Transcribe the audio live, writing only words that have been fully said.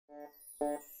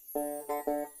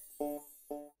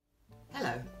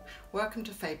Hello, welcome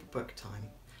to Faber Booktime.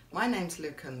 My name's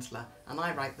Kuenzler and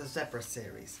I write the Zebra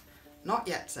series. Not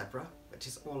Yet Zebra, which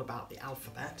is all about the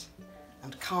alphabet,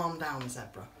 and Calm Down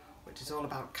Zebra, which is all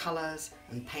about colours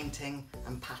and painting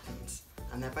and patterns,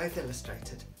 and they're both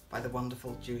illustrated by the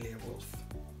wonderful Julia Woolf.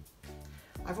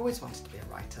 I've always wanted to be a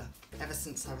writer, ever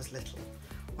since I was little.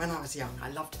 When I was young, I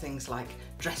loved things like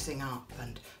dressing up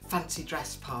and fancy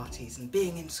dress parties and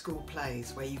being in school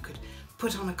plays where you could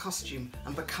put on a costume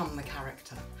and become the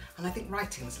character. And I think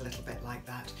writing's a little bit like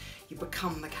that. You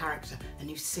become the character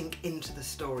and you sink into the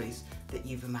stories that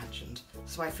you've imagined.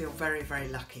 So I feel very, very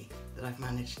lucky that I've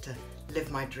managed to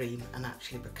live my dream and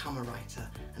actually become a writer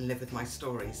and live with my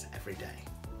stories every day.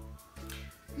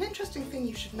 An interesting thing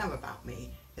you should know about me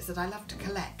is that I love to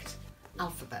collect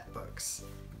alphabet books.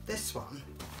 This one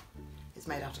is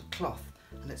made out of cloth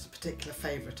and it's a particular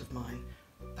favourite of mine.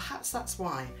 Perhaps that's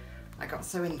why I got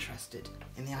so interested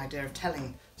in the idea of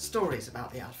telling stories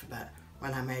about the alphabet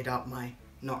when I made up my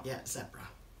Not Yet Zebra.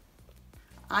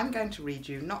 I'm going to read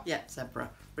you Not Yet Zebra,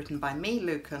 written by me,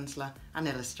 Kuenzler, and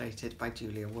illustrated by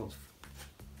Julia Woolf.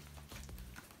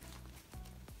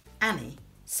 Annie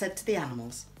said to the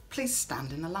animals, "Please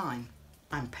stand in a line.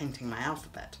 I'm painting my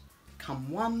alphabet.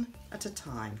 Come one at a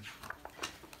time.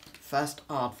 First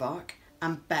aardvark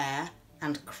and bear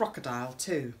and crocodile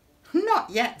too." "Not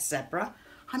yet, Zebra.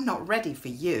 I'm not ready for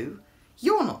you.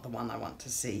 You're not the one I want to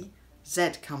see.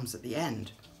 Z comes at the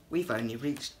end. We've only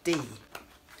reached D.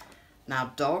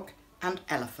 Now dog and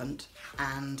elephant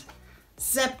and..."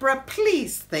 "Zebra,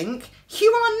 please think.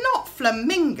 You are not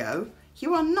flamingo.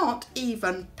 You are not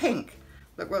even pink."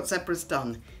 Look what Zebra's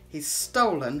done. He's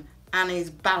stolen Annie's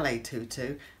ballet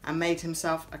tutu and made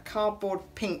himself a cardboard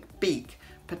pink beak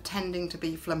pretending to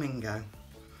be flamingo.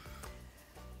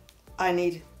 I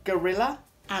need gorilla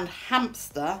and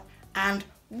hamster and...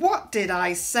 "What did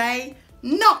I say?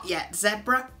 Not yet,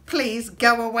 Zebra. Please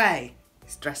go away."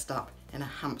 He's dressed up in a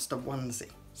hamster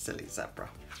onesie. Silly zebra.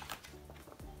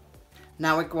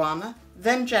 Now iguana,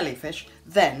 then jellyfish,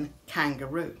 then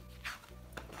kangaroo.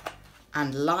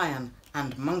 And lion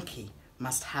and monkey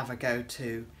must have a go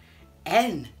too.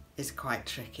 N is quite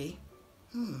tricky.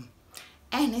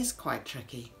 N is quite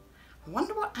tricky. I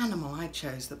wonder what animal I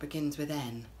chose that begins with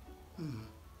N.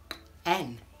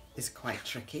 N is quite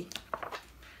tricky.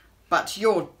 But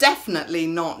you're definitely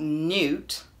not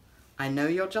newt. I know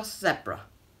you're just zebra,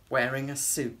 wearing a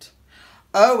suit.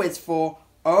 O is for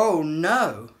oh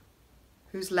no.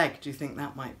 Whose leg do you think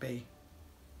that might be?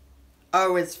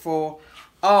 O is for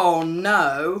oh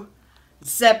no.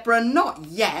 Zebra, not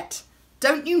yet.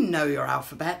 Don't you know your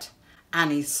alphabet?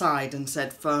 Annie sighed and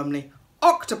said firmly,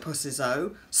 "Octopus is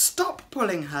O. Stop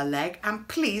pulling her leg and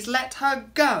please let her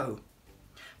go.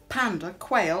 Panda,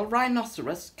 quail,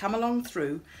 rhinoceros, come along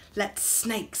through. Let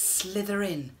snakes slither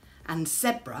in and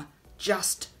zebra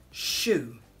just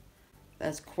shoo."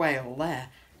 There's quail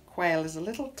there. Quail is a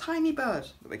little tiny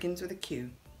bird that begins with a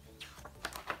Q.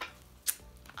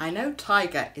 I know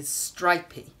tiger is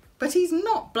stripy, but he's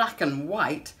not black and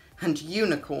white, and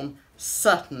unicorn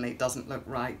certainly doesn't look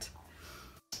right.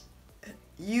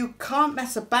 You can't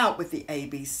mess about with the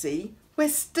ABC. We're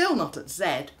still not at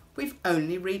Z. We've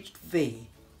only reached V.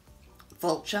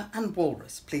 Vulture and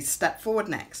walrus, please step forward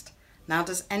next. Now,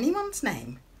 does anyone's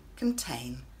name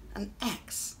contain an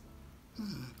X?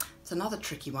 It's another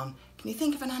tricky one. Can you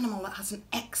think of an animal that has an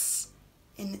X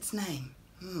in its name?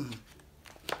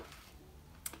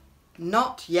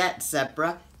 Not yet,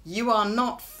 Zebra. You are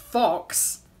not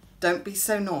fox. Don't be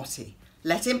so naughty.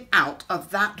 Let him out of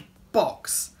that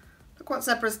box. Look what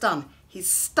Zebra's done. He's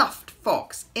stuffed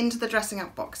Fox into the dressing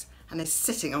up box and is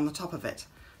sitting on the top of it.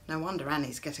 No wonder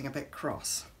Annie's getting a bit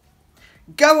cross.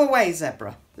 Go away,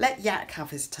 Zebra. Let Yak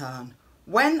have his turn.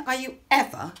 When are you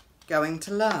ever going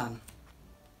to learn?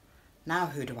 Now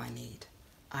who do I need?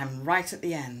 I'm right at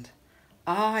the end.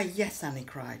 Ah, yes, Annie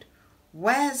cried.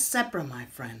 Where's Zebra, my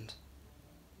friend?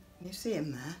 Can you see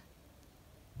him there?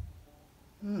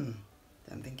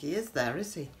 Don't think he is there,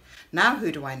 is he? Now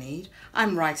who do I need?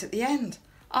 I'm right at the end.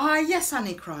 Ah, yes,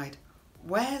 Annie cried.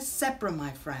 Where's Zebra,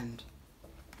 my friend?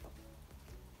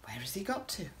 Where has he got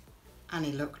to?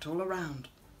 Annie looked all around,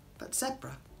 but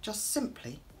Zebra just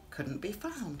simply couldn't be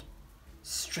found.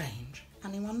 Strange,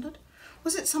 Annie wondered.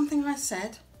 Was it something I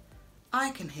said? I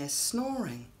can hear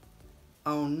snoring.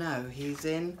 Oh no, he's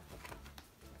in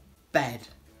bed.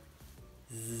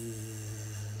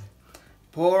 Zzz.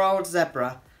 Poor old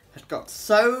Zebra had got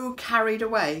so carried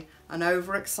away and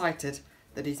overexcited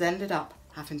that he's ended up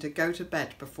having to go to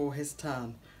bed before his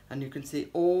turn. And you can see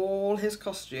all his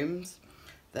costumes.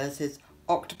 There's his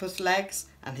octopus legs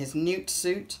and his newt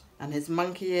suit and his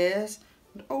monkey ears.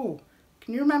 And oh,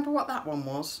 can you remember what that one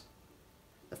was?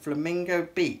 The flamingo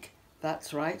beak,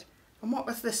 that's right. And what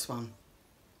was this one?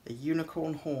 The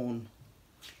unicorn horn.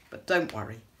 But don't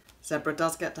worry, Zebra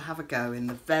does get to have a go in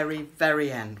the very,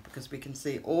 very end, because we can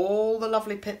see all the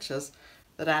lovely pictures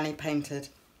that Annie painted,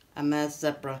 and there's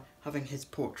Zebra having his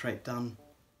portrait done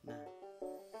now.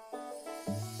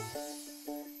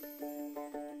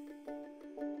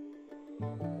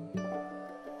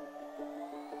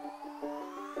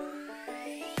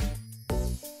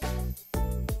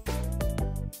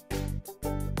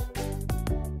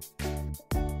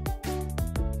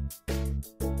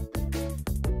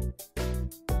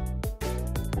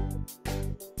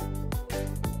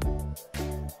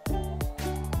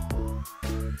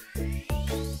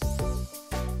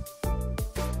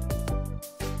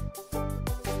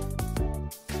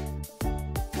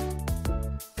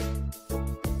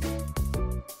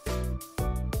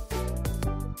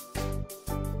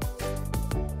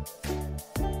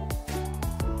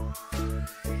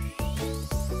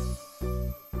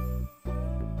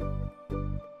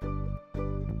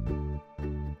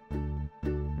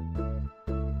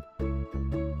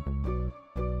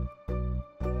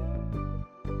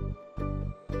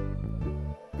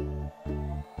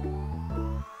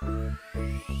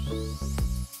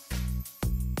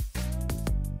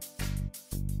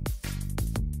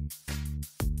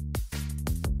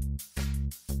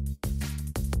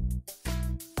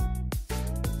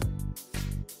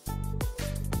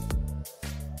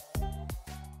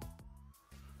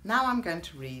 Now I'm going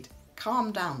to read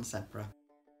Calm Down, Zebra.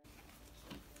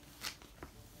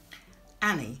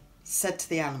 Annie said to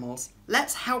the animals,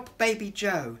 "Let's help baby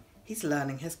Joe. He's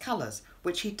learning his colours,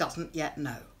 which he doesn't yet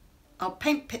know. I'll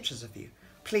paint pictures of you.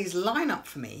 Please line up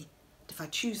for me. If I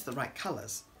choose the right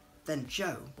colours, then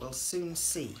Joe will soon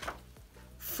see.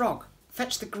 Frog,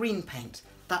 fetch the green paint.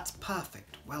 That's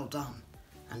perfect, well done.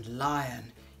 And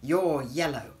Lion, you're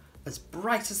yellow, as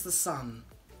bright as the sun.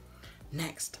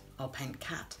 Next, I'll paint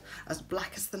Cat, as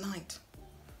black as the night.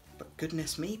 But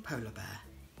goodness me, Polar Bear,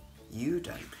 you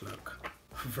don't look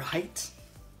right.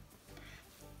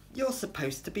 You're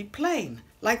supposed to be plain,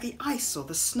 like the ice or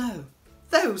the snow.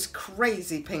 Those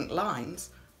crazy pink lines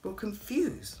will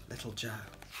confuse little Joe."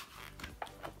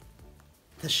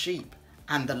 The sheep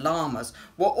and the llamas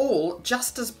were all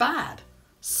just as bad.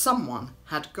 Someone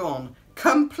had gone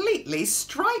completely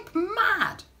stripe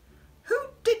mad. "Who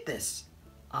did this?"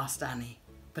 asked Annie,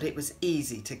 but it was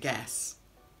easy to guess.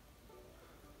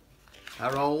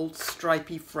 Her old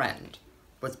stripy friend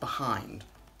was behind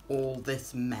all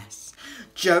this mess.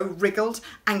 Joe wriggled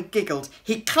and giggled.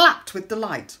 He clapped with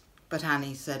delight. But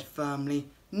Annie said firmly,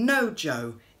 "No,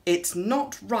 Joe, it's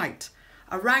not right.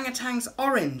 Orangutan's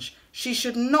orange. She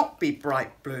should not be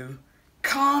bright blue.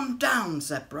 Calm down,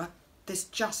 Zebra. This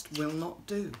just will not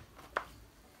do."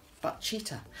 But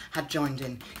Cheetah had joined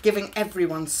in, giving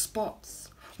everyone spots,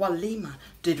 while Lima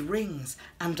did rings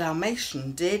and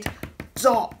Dalmatian did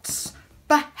dots.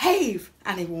 "Behave,"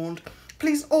 Annie warned.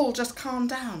 "Please all just calm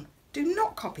down. Do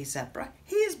not copy Zebra.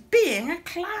 He is being a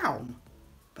clown."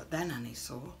 But then Annie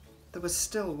saw there was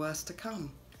still worse to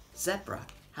come. Zebra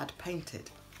had painted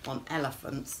on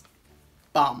Elephant's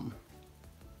bum.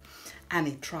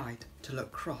 Annie tried to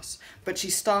look cross, but she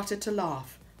started to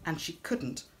laugh, and she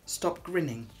couldn't stop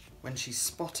grinning when she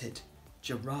spotted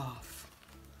Giraffe.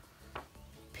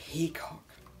 "Peacock,"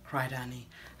 cried Annie,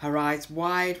 her eyes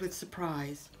wide with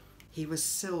surprise. He was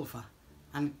silver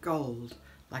and gold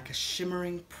like a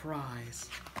shimmering prize.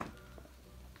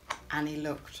 Annie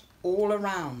looked all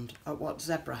around at what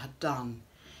Zebra had done.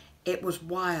 It was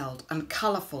wild and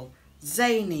colourful,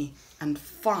 zany and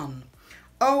fun.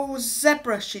 "Oh,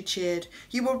 Zebra," she cheered,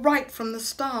 "you were right from the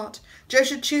start. Joe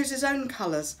should choose his own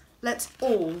colours. Let's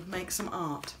all make some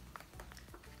art."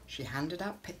 She handed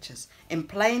out pictures in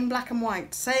plain black and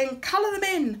white, saying, "Colour them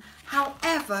in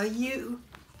however you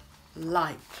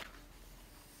like."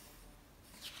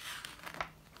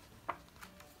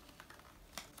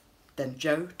 Then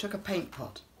Joe took a paint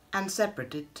pot, and Zebra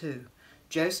did too.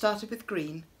 Joe started with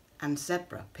green, and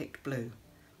Zebra picked blue.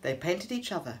 They painted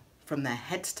each other from their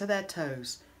heads to their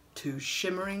toes, two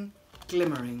shimmering,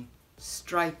 glimmering,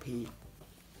 stripy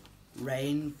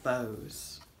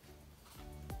rainbows.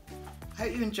 I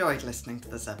hope you enjoyed listening to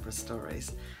the Zebra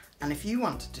stories. And if you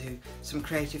want to do some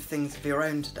creative things of your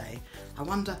own today, I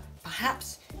wonder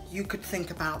perhaps you could think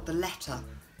about the letter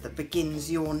that begins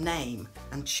your name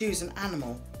and choose an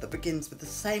animal that begins with the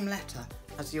same letter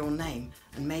as your name,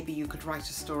 and maybe you could write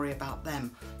a story about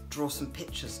them, draw some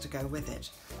pictures to go with it.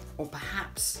 Or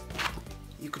perhaps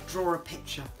you could draw a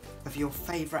picture of your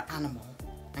favourite animal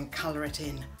and colour it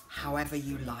in however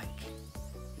you like.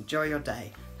 Enjoy your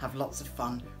day. Have lots of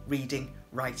fun reading,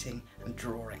 writing and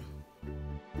drawing.